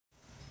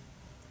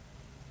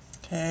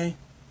Okay.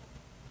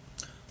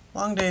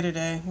 Long day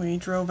today. We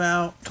drove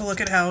out to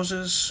look at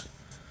houses.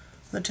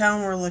 The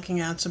town we're looking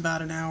at's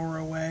about an hour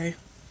away.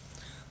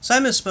 So I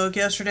misspoke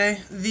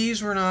yesterday.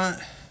 These were not...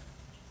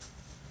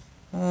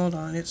 Hold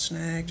on, it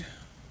snagged.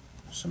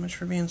 So much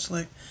for being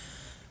slick.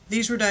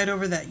 These were dyed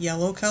over that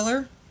yellow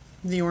color,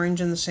 the orange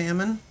and the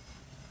salmon,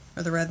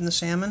 or the red and the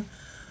salmon.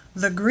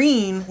 The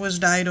green was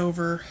dyed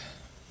over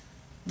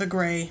the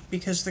gray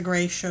because the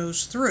gray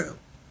shows through.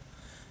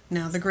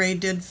 Now the gray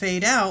did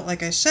fade out,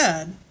 like I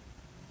said,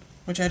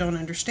 which I don't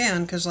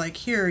understand, because like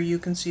here you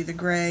can see the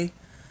gray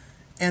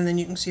and then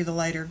you can see the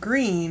lighter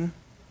green.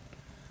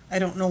 I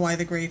don't know why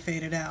the gray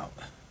faded out,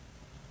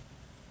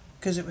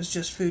 because it was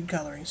just food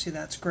coloring. See,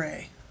 that's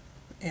gray.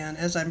 And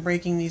as I'm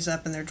breaking these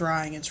up and they're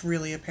drying, it's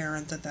really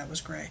apparent that that was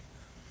gray.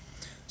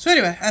 So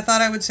anyway, I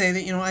thought I would say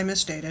that, I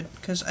misstated,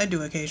 because I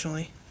do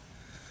occasionally.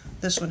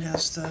 This one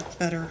has the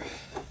better...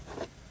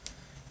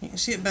 You can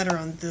see it better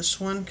on this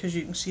one, because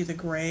you can see the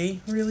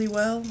gray really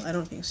well. I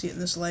don't think you can see it in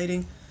this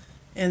lighting.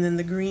 And then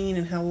the green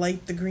and how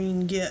light the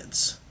green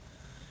gets.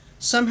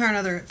 Somehow or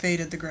another it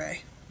faded the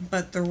gray.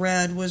 But the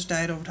red was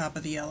dyed over top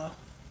of the yellow.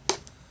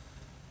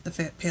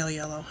 The pale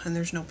yellow. And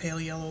there's no pale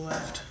yellow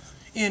left.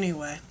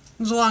 Anyway, it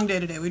was a long day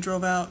today. We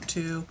drove out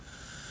to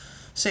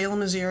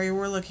Salem is the area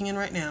we're looking in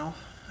right now.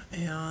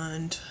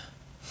 And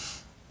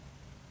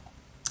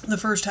the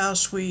first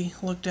house we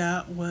looked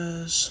at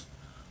was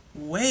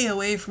way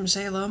away from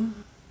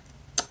Salem.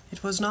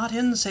 It was not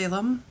in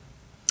Salem.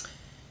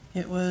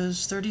 It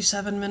was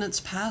 37 minutes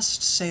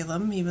past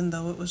Salem, even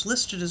though it was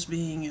listed as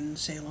being in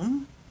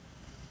Salem.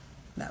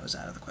 That was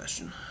out of the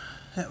question.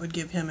 That would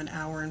give him an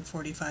hour and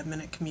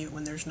 45-minute commute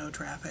when there's no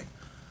traffic.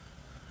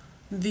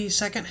 The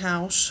second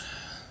house,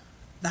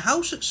 the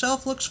house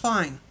itself looks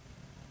fine.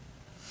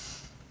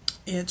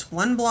 It's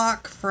 1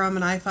 block from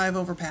an I-5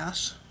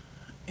 overpass,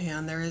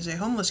 and there is a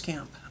homeless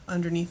camp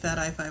underneath that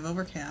I-5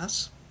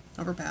 overpass.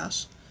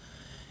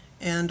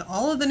 And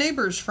all of the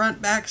neighbors,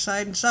 front, back,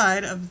 side, and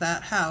side of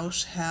that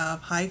house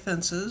have high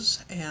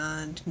fences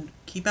and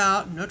keep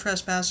out, no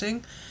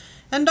trespassing,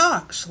 and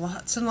dogs.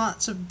 Lots and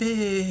lots of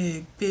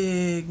big,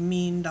 big,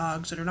 mean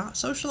dogs that are not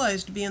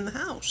socialized to be in the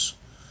house.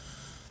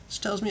 This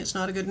tells me it's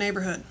not a good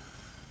neighborhood.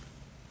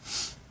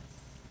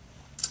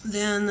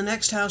 Then the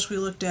next house we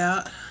looked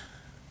at,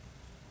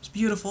 it's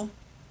beautiful.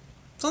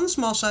 It's on the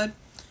small side.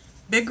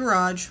 Big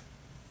garage,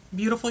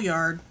 beautiful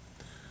yard.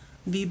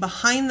 The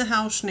behind the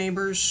house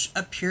neighbors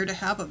appear to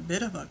have a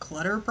bit of a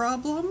clutter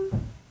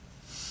problem.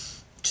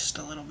 Just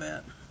a little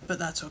bit. But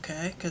that's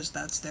okay, because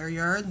that's their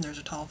yard and there's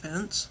a tall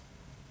fence.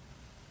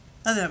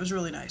 I thought that was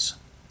really nice.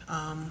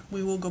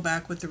 We will go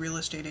back with the real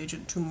estate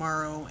agent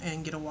tomorrow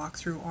and get a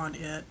walkthrough on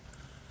it.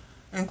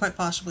 And quite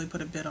possibly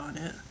put a bid on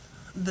it.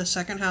 The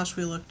second house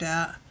we looked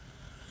at,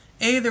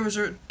 there was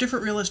a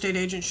different real estate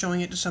agent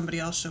showing it to somebody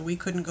else, so we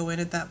couldn't go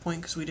in at that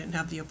point because we didn't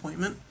have the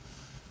appointment.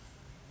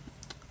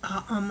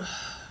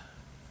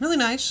 Really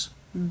nice.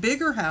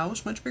 Bigger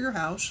house, much bigger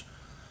house.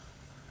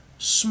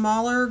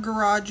 Smaller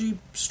garagey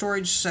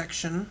storage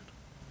section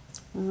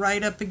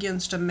right up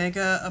against a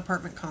mega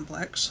apartment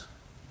complex.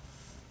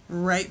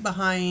 Right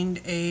behind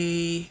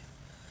a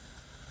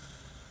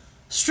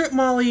strip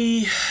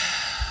mall-y,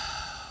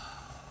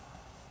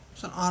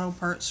 it's an auto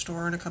parts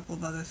store and a couple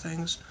of other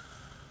things.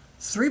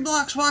 3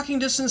 blocks walking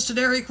distance to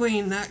Dairy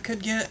Queen. That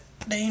could get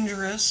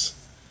dangerous.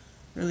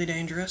 Really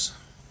dangerous.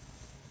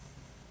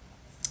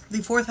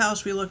 The fourth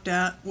house we looked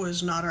at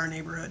was not our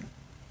neighborhood.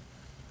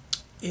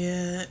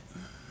 It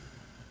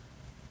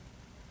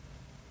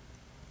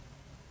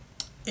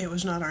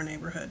was not our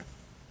neighborhood.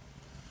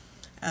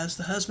 As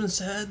the husband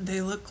said, they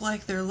look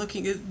like they're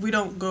looking... We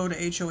don't go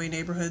to HOA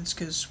neighborhoods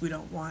because we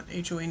don't want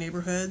HOA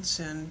neighborhoods,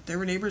 and there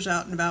were neighbors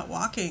out and about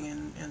walking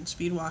and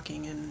speed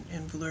walking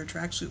and velour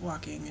tracksuit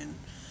walking,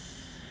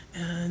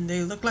 and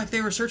they looked like they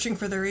were searching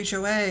for their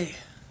HOA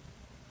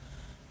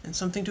and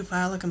something to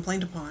file a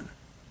complaint upon.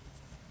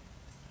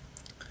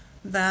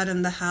 That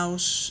and the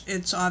house,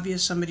 it's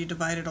obvious somebody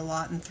divided a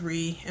lot in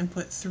 3 and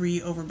put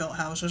 3 overbuilt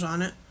houses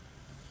on it.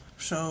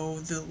 So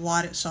the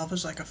lot itself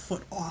is like a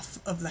foot off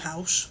of the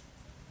house,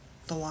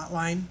 the lot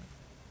line.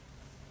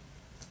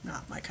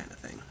 Not my kind of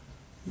thing.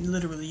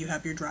 Literally, you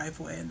have your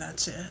driveway and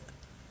that's it.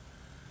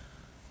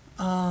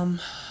 The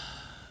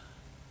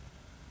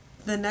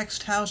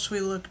next house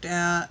we looked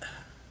at,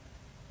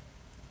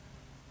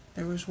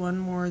 there was one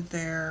more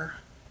there.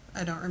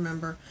 I don't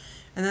remember.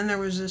 And then there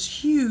was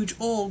this huge,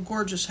 old,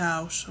 gorgeous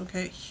house,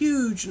 okay?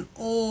 Huge and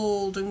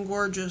old and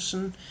gorgeous,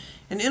 and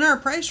in our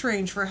price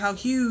range for how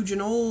huge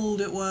and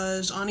old it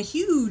was, on a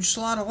huge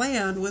slot of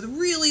land with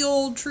really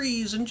old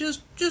trees, and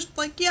just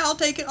like, yeah, I'll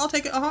take it,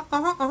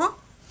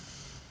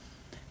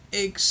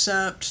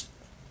 Except,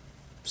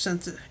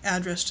 sent the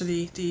address to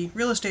the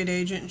real estate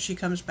agent, and she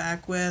comes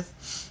back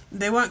with,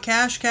 they want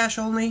cash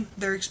only.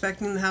 They're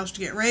expecting the house to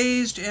get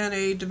raised and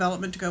a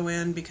development to go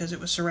in because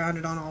it was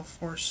surrounded on all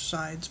 4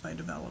 sides by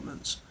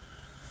developments.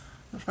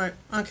 That's right.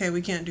 Okay,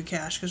 we can't do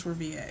cash because we're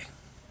VA.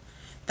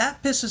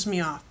 That pisses me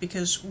off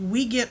because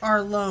we get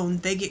our loan,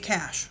 they get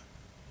cash.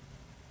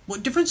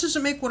 What difference does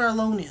it make what our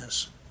loan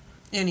is?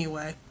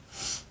 Anyway,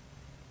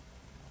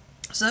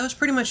 so that was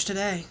pretty much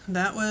today.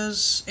 That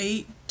was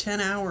 8-10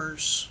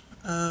 hours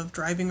of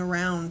driving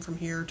around from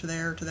here to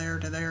there to there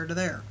to there to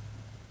there.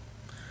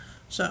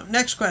 So,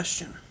 next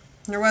question.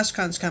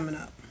 Norwescon's coming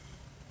up.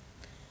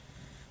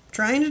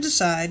 Trying to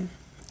decide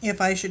if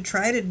I should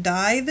try to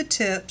dye the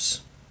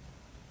tips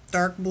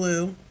dark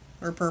blue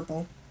or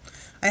purple.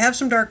 I have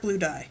some dark blue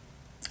dye.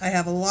 I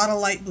have a lot of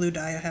light blue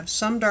dye. I have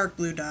some dark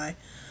blue dye.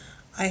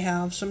 I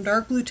have some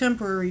dark blue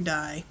temporary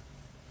dye.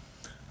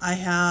 I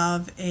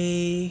have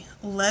a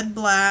lead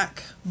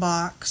black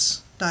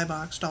box, dye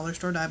box, dollar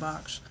store dye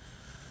box.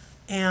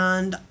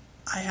 And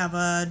I have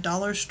a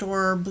dollar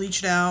store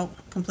bleached out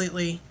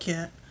completely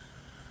kit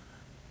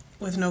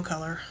with no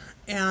color.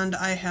 And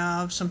I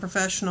have some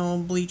professional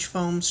bleach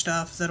foam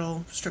stuff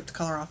that'll strip the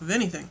color off of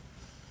anything.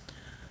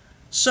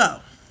 So,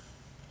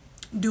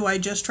 do I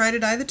just try to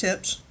dye the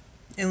tips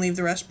and leave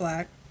the rest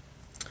black?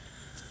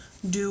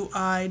 Do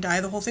I dye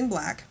the whole thing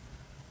black?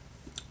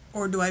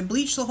 Or do I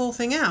bleach the whole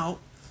thing out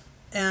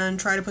and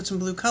try to put some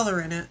blue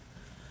color in it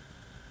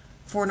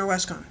for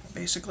Norwescon,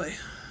 basically?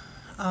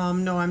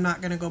 No, I'm not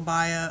going to go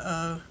buy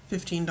a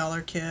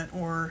 $15 kit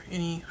or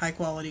any high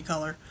quality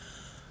color.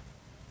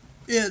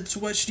 It's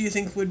which do you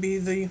think would be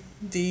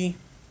the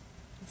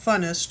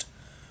funnest?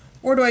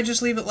 Or do I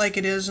just leave it like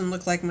it is and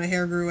look like my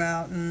hair grew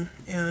out and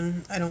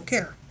I don't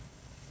care?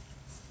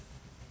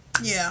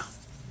 Yeah.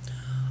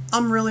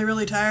 I'm really,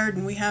 really tired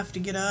and we have to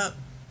get up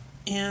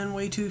in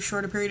way too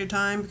short a period of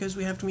time because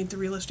we have to meet the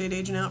real estate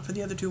agent out for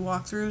the other 2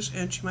 walkthroughs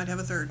and she might have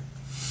a third.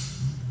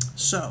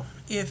 So,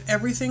 if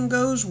everything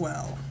goes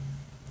well,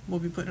 we'll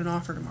be putting an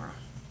offer tomorrow.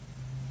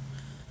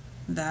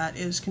 That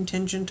is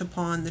contingent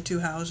upon the 2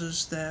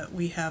 houses that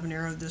we have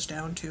narrowed this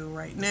down to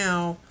right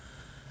now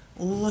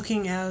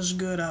looking as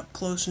good up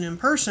close and in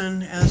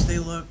person as they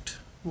looked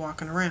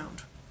walking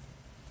around.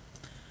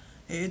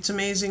 It's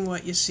amazing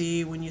what you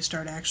see when you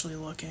start actually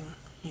looking,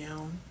 you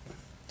know.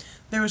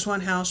 There was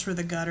one house where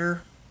the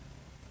gutter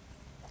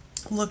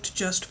looked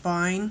just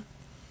fine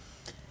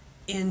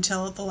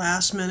until at the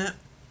last minute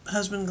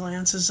husband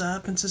glances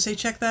up and says, "Hey,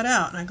 check that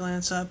out." And I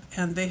glance up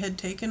and they had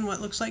taken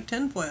what looks like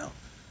tinfoil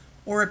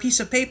or a piece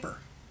of paper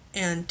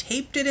and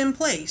taped it in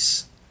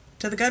place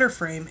to the gutter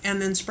frame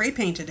and then spray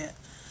painted it.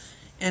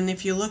 And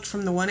if you looked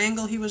from the one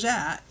angle he was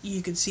at,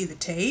 you could see the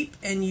tape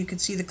and you could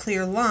see the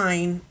clear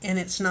line, and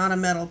it's not a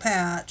metal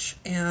patch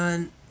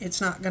and it's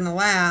not going to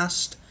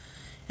last,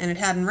 and it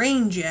hadn't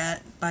rained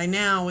yet. By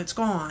now it's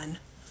gone.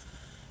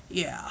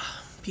 Yeah,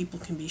 people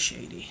can be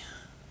shady.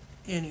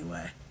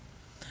 Anyway,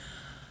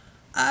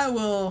 I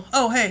will...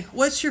 Oh, hey,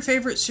 what's your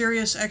favorite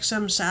Sirius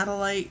XM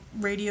satellite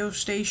radio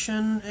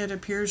station? It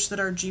appears that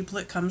our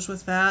Jeeplet comes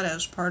with that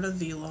as part of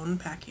the loan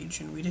package,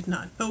 and we did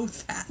not know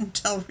that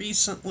until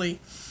recently.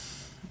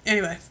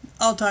 Anyway,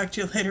 I'll talk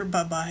to you later.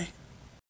 Bye-bye.